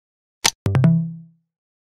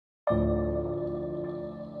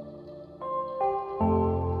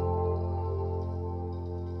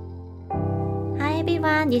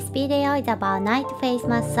everyone, this video is about night face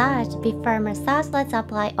massage. Before massage, let's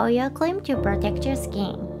apply oil cream to protect your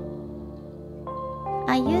skin.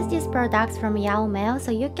 I use these products from Yao, so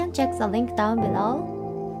you can check the link down below.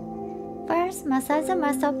 First, massage the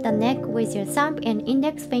muscle of the neck with your thumb and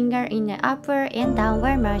index finger in an upward and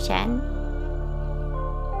downward motion.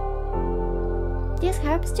 This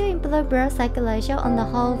helps to improve blood circulation on the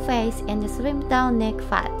whole face and slim down neck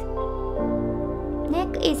fat.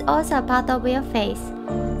 Neck is also a part of your face.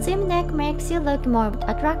 Slim neck makes you look more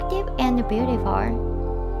attractive and beautiful.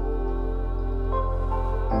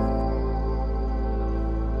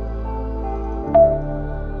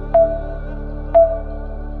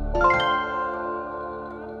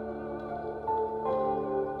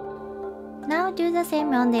 Now do the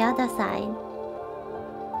same on the other side.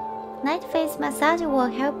 Night face massage will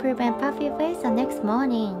help prevent puffy face the next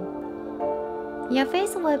morning. Your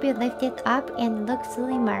face will be lifted up and look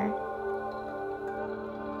slimmer.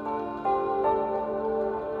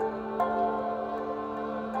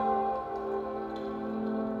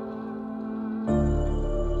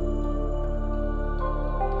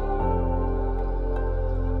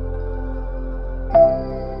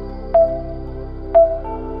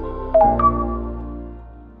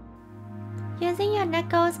 Using your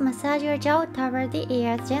knuckles, massage your jaw toward the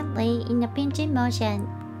ears gently in a pinching motion.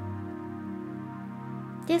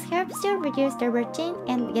 This helps to reduce the retching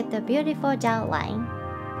and get a beautiful jawline.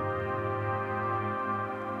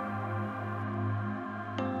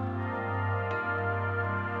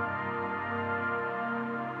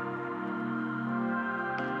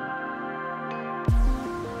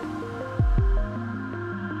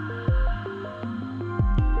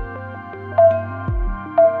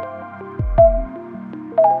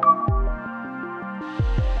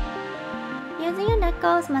 Using your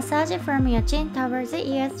knuckles, massage it from your chin towards the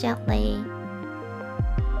ears gently.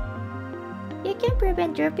 You can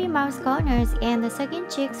prevent droopy mouth corners and sagging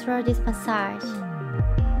cheeks through this massage.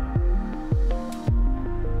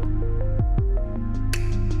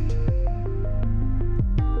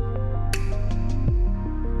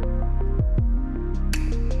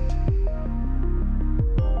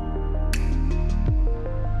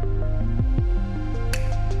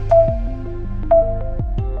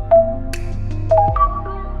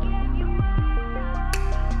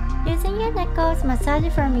 Using your knuckles,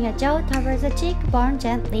 massage from your jaw towards the cheekbone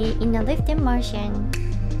gently in a lifting motion.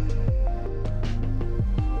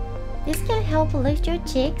 This can help lift your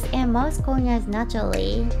cheeks and mouth corners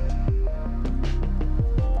naturally.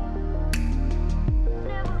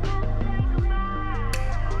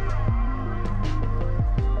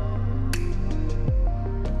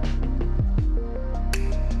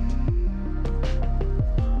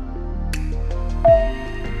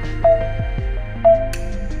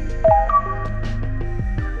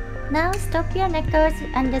 Now stop your knuckles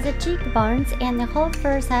under the cheekbones and hold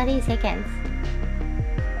for 30 seconds.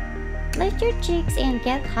 Lift your cheeks and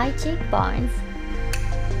get high cheekbones.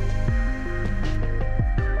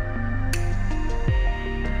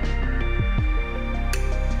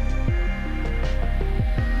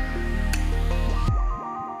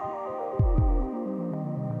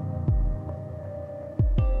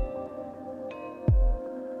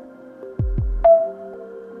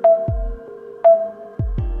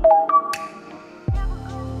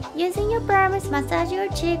 Using your palms, massage your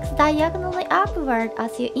cheeks diagonally upward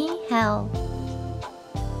as you inhale.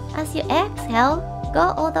 As you exhale,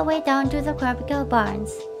 go all the way down to the clavicle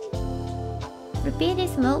bones. Repeat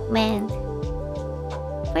this movement.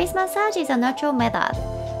 Face massage is a natural method.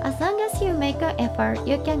 As long as you make an effort,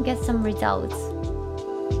 you can get some results.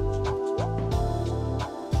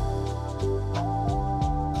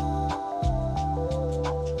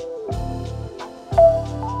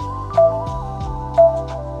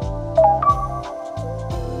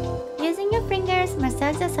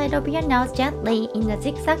 Massage the side of your nose gently in a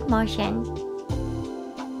zigzag motion.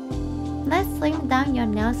 Let's slim down your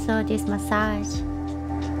nose through this massage.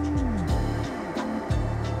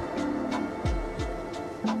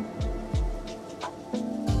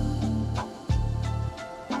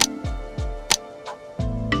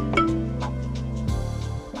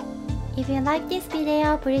 If you like this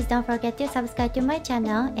video, please don't forget to subscribe to my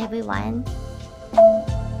channel, everyone.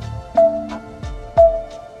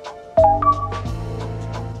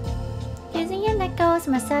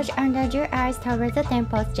 Massage under your eyes towards the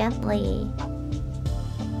temples gently.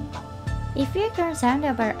 If you're concerned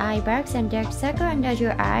about eye bags and dark circle under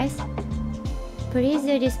your eyes, please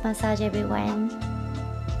do this massage, everyone.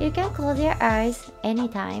 You can close your eyes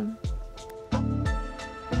anytime.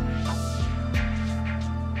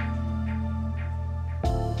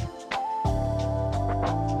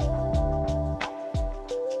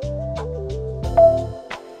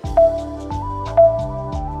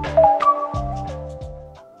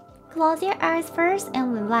 close your eyes first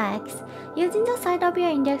and relax. Using the side of your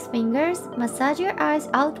index fingers, massage your eyes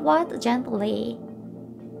outward gently.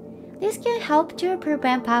 This can help to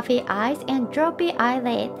prevent puffy eyes and droopy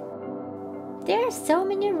eyelid. There are so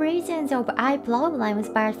many reasons of eye problems,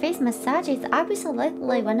 but face massage is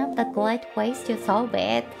absolutely one of the great ways to solve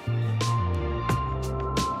it.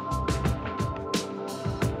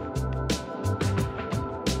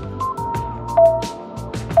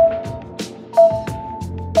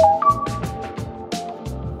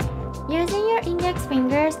 Using your index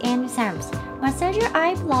fingers and thumbs, massage your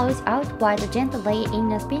eyebrows outward gently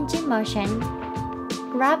in a pinching motion.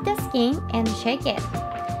 Grab the skin and shake it.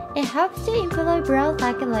 It helps to improve brow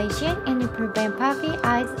circulation and prevent puffy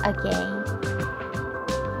eyes again.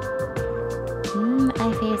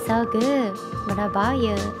 I feel so good. What about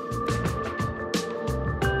you?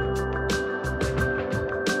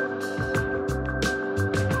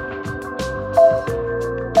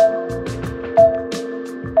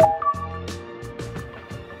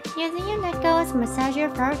 Using your knuckles, massage your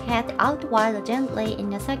forehead outward gently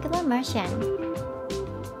in a circular motion.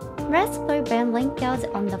 Rest prevent wrinkles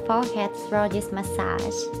on the forehead through this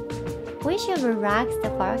massage. We should relax the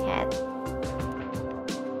forehead.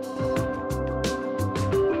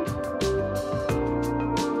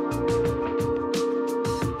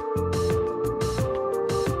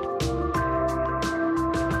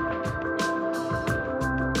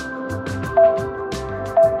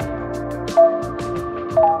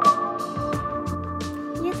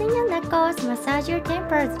 Using your knuckles, massage your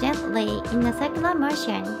temples gently in a circular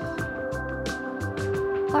motion,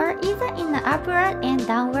 or either in an upward and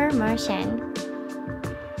downward motion.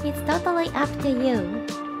 It's totally up to you.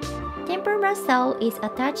 Temple muscle is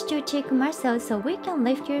attached to cheek muscle, so we can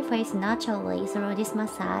lift your face naturally through this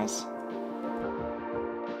massage.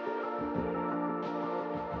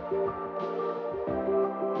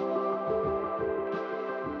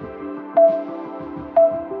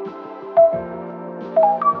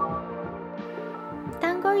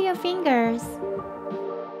 Tangle your fingers.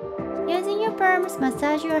 Using your palms,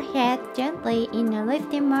 massage your head gently in a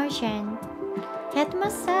lifting motion. Head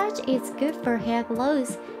massage is good for hair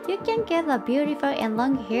loss. You can get a beautiful and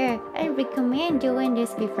long hair. I recommend doing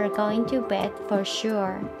this before going to bed for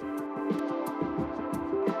sure.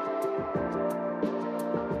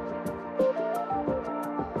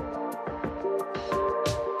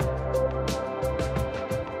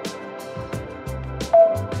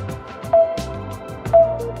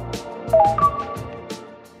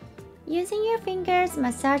 Using your fingers,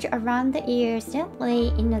 massage around the ears gently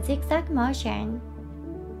in a zigzag motion.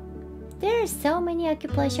 There are so many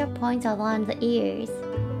acupressure points around the ears.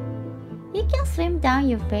 You can swim down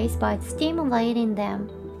your face by stimulating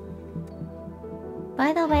them.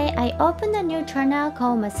 By the way, I opened a new channel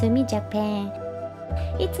called Masumi Japan.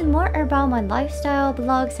 It's more about my lifestyle,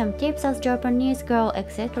 blog, some tips as Japanese girl,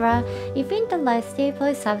 etc. If interested,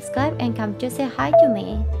 please subscribe and come to say hi to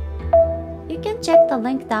me. You can check the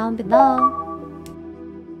link down below.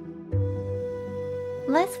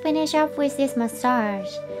 Let's finish up with this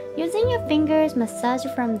massage. Using your fingers, massage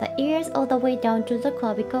from the ears all the way down to the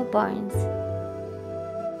clavicle bones.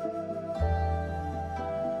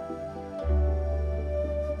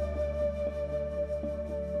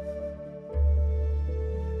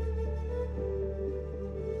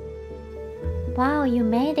 Wow, you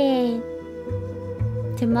made it!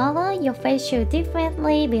 Tomorrow, your face should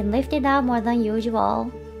definitely be lifted up more than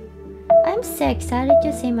usual. I'm so excited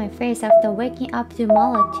to see my face after waking up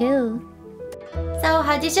tomorrow too. So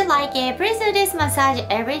how did you like it? Please do this massage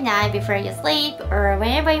every night before you sleep or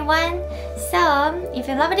whenever you want. So, if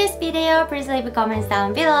you love this video, please leave comments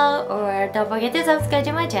down below or don't forget to subscribe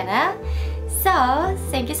to my channel. So,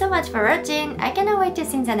 thank you so much for watching. I cannot wait to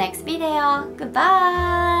see you in the next video.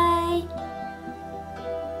 Goodbye!